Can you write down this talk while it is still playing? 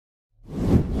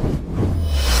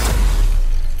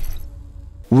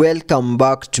Welcome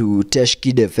back to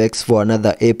TechKidFX for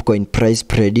another Apecoin price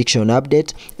prediction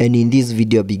update, and in this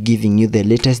video I'll be giving you the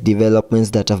latest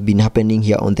developments that have been happening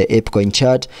here on the Apecoin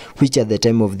chart, which at the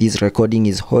time of this recording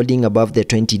is holding above the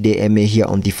 20-day MA here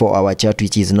on the 4-hour chart,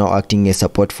 which is now acting as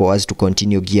support for us to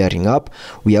continue gearing up.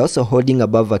 We are also holding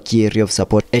above a key area of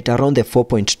support at around the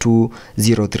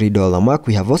 $4.203 mark.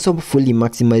 We have also fully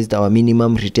maximized our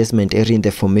minimum retracement area in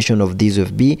the formation of this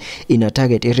FB in a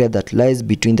target area that lies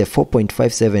between the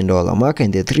 $4.57 mark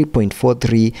and the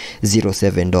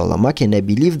 $3.4307 mark, and I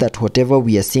believe that whatever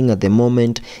we are seeing at the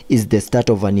moment is the start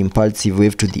of an impulsive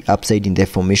wave to the upside in the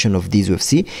formation of this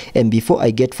UFC. And before I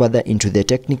get further into the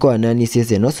technical analysis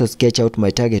and also sketch out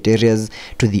my target areas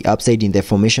to the upside in the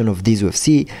formation of this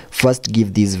UFC, first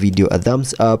give this video a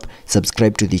thumbs up,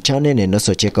 subscribe to the channel, and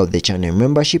also check out the channel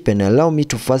membership. And allow me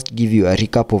to first give you a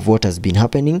recap of what has been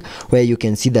happening, where you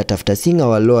can see that after seeing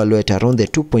our lower low at around the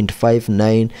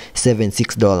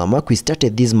 $2.5976 mark, we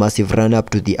started this massive run up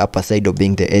to the upper side of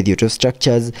being the Elliot of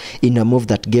structures in a move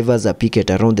that gave us a peak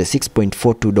at around the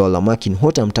 $6.42 mark in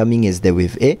what I'm terming as the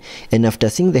wave A. And after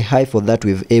seeing the high for that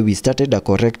wave A, we started a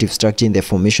corrective structure in the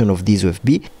formation of this wave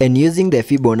B, and using the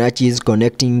Fibonacci's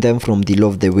connecting them from the low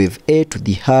of the wave A to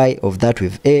the high of that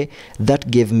wave A,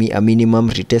 that gave me a minimum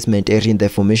retracement area in the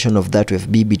formation of that wave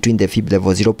B between the fib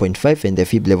level 0.5 and the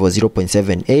fib level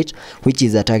 0.78, which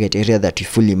is a target area that we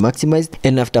fully maximized.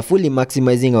 And after fully maximizing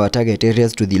our target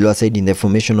areas to the lower side in the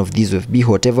formation of this wave B,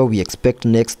 whatever we expect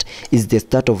next is the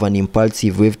start of an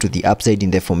impulsive wave to the upside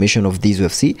in the formation of this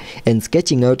wave C, and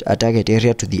sketching out a target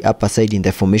area to the upper side in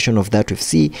the formation of that wave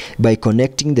C by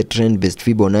connecting the trend-based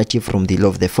Fibonacci from the low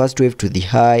of the first wave to the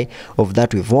high of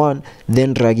that wave 1,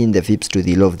 then dragging the fibs to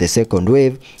the low of the second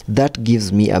wave. That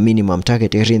gives me a minimum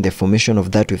target area in the formation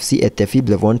of that wave C at the fib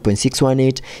level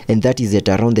 1.618, and that is at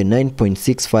around the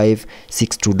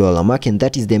 $9.6562 mark, and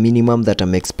that is the minimum that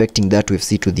I'm expecting that wave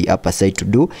C to the upper side to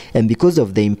do. And because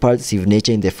of the impulsive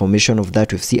nature in the formation of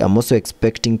that wave C, I'm also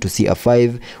expecting to see a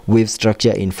 5-wave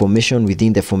structure in formation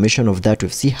within the formation of that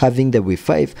wave C, having the wave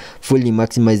 5 fully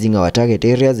maximizing our target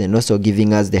areas and also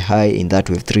giving us the high in that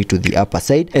wave 3 to the upper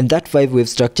side. And that 5-wave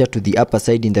structure to the upper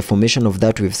side in the formation of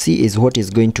that wave C is what is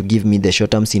going to give me the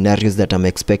short-term scenarios that I'm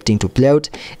expecting to play out,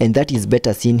 and that is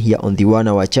better seen here on the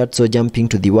 1-hour chart. So jumping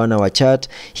to the 1-hour chart,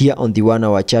 here on the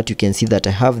 1-hour chart you can see that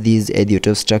I have this Elliot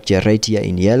structure right here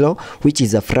in yellow, which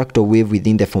is a fractal wave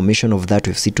within the formation of that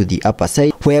wave C to the upper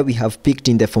side, where we have peaked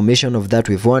in the formation of that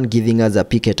wave 1, giving us a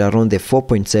peak at around the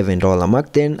 $4.7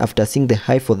 mark. Then after seeing the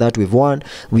high for that wave 1,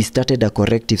 we started a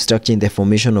corrective structure in the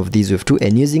formation of this wave 2,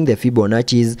 and using the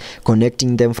Fibonacci's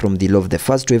connecting them from the low of the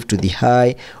first wave to the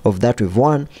high of that wave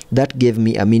 1, that gave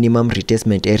me a minimum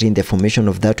retracement area in the formation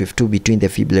of that wave 2 between the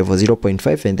fib level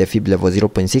 0.5 and the fib level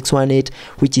 0.618,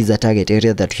 which is a target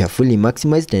area that we have fully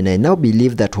maximized. And I now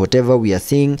believe that whatever we are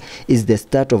seeing is the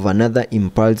start of another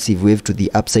impulsive wave to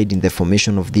the upside in the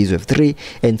formation of this wave 3,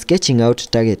 and sketching out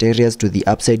target areas to the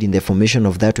upside in the formation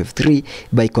of that wave 3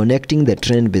 by connecting the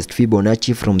trend-based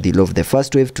Fibonacci from the low of the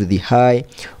first wave to the high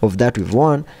of that wave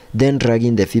 1, then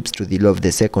dragging the fibs to the low of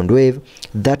the second wave.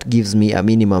 That gives me a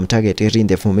minimum target area in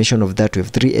the formation of that wave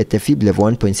 3 at the fib level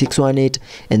 1.618,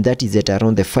 and that is at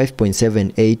around the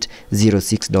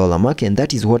 $5.7806 mark, and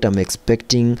that is what I'm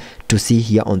expecting to see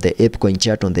here on the Apecoin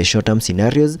chart on the short-term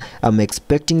scenarios. I'm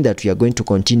expecting that we are going to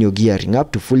continue gearing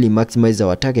up to fully maximize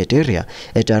our target area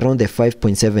at around the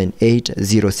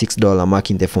 $5.7806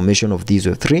 mark in the formation of this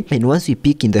wave 3, and once we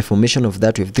peak in the formation of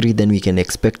that wave 3, then we can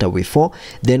expect a wave 4,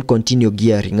 then continue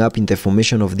gearing up in the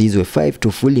formation of this wave 5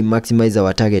 to fully maximize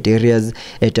our target areas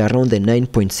at around the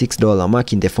 $9.6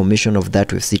 mark in the formation of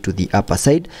that wave C to the upper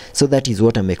side. So that is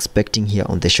what I'm expecting here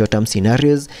on the short-term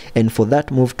scenarios, and for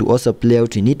that move to also play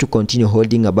out, we need to continue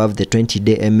holding above the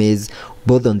 20-day MAs,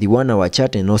 both on the 1-hour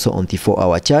chart and also on the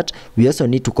 4-hour chart. We also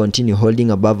need to continue holding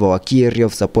above our key area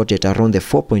of support at around the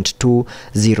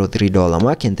 $4.203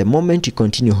 mark, and the moment we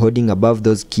continue holding above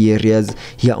those key areas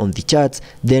here on the charts,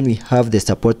 then we have the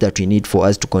support that we need for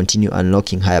us to continue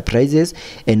unlocking higher prices.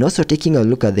 And also taking a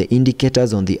look at the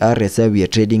indicators on the RSI, we are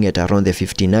trading at around the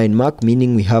 59 mark,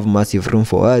 meaning we have massive room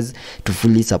for us to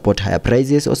fully support higher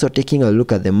prices. Also taking a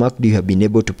look at the MACD, we have been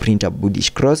able to print a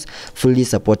bullish cross fully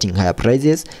supporting higher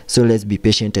prices. So let's be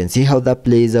patient and see how that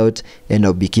plays out, and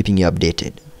I'll be keeping you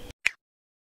updated.